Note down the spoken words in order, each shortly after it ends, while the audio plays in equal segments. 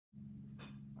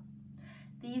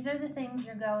these are the things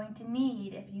you're going to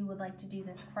need if you would like to do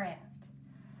this craft.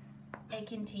 A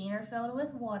container filled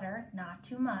with water, not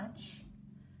too much,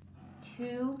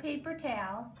 2 paper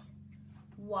towels,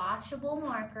 washable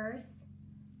markers,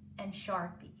 and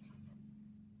Sharpies.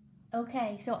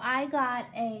 Okay, so I got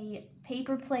a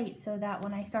paper plate so that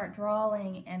when I start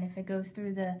drawing and if it goes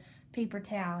through the paper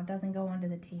towel, it doesn't go onto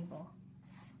the table.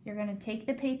 You're going to take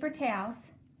the paper towels,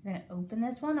 you're going to open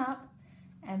this one up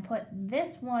and put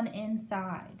this one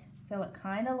inside so it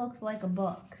kind of looks like a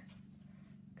book,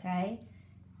 okay?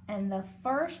 And the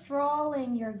first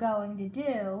drawing you're going to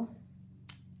do,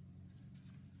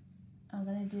 I'm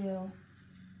going to do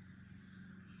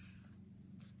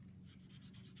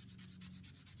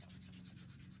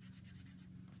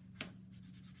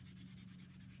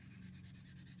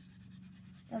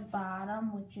the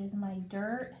bottom, which is my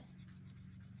dirt,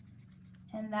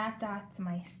 and that dot's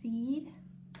my seed.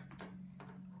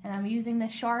 And I'm using the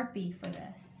Sharpie for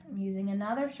this. I'm using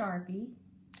another Sharpie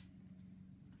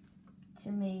to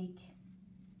make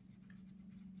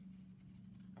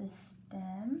the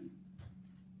stem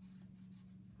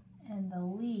and the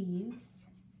leaves.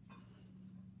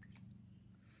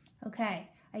 Okay,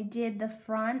 I did the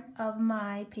front of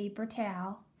my paper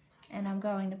towel, and I'm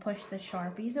going to push the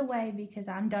Sharpies away because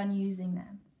I'm done using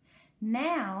them.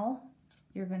 Now,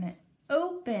 you're going to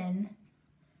open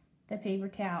the paper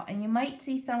towel, and you might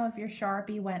see some of your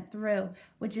Sharpie went through,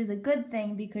 which is a good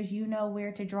thing because you know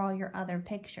where to draw your other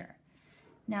picture.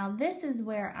 Now this is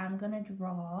where I'm going to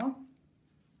draw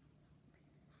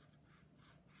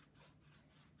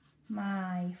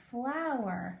my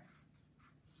flower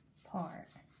part.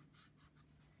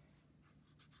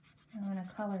 I'm going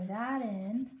to color that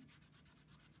in.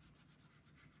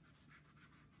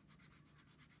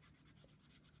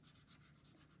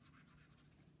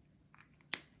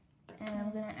 And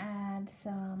I'm going to add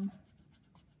some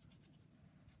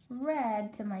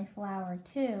red to my flower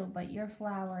too, but your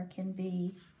flower can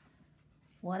be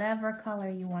whatever color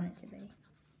you want it to be.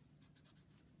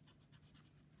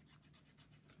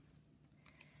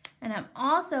 And I'm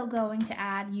also going to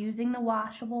add, using the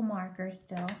washable marker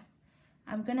still,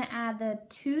 I'm going to add the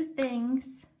 2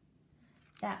 things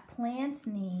that plants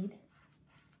need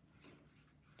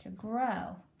to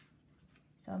grow.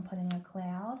 So I'm putting a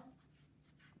cloud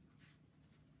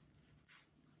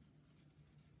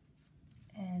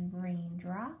and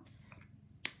raindrops,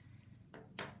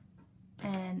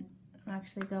 and I'm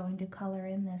actually going to color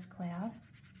in this cloud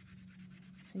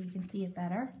so you can see it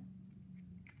better.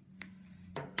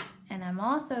 And I'm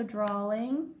also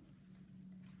drawing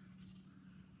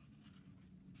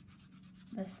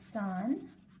the sun,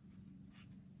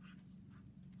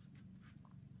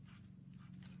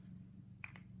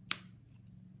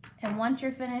 and once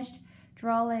you're finished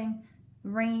drawing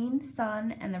rain,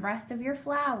 sun, and the rest of your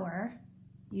flower,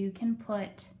 you can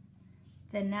put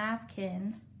the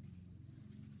napkin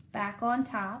back on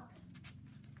top.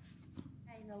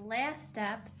 Okay, the last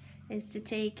step is to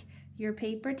take your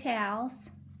paper towels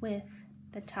with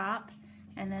the top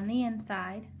and then the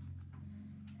inside,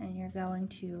 and you're going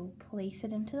to place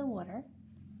it into the water.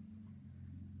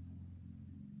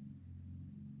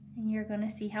 And you're going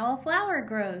to see how a flower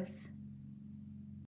grows.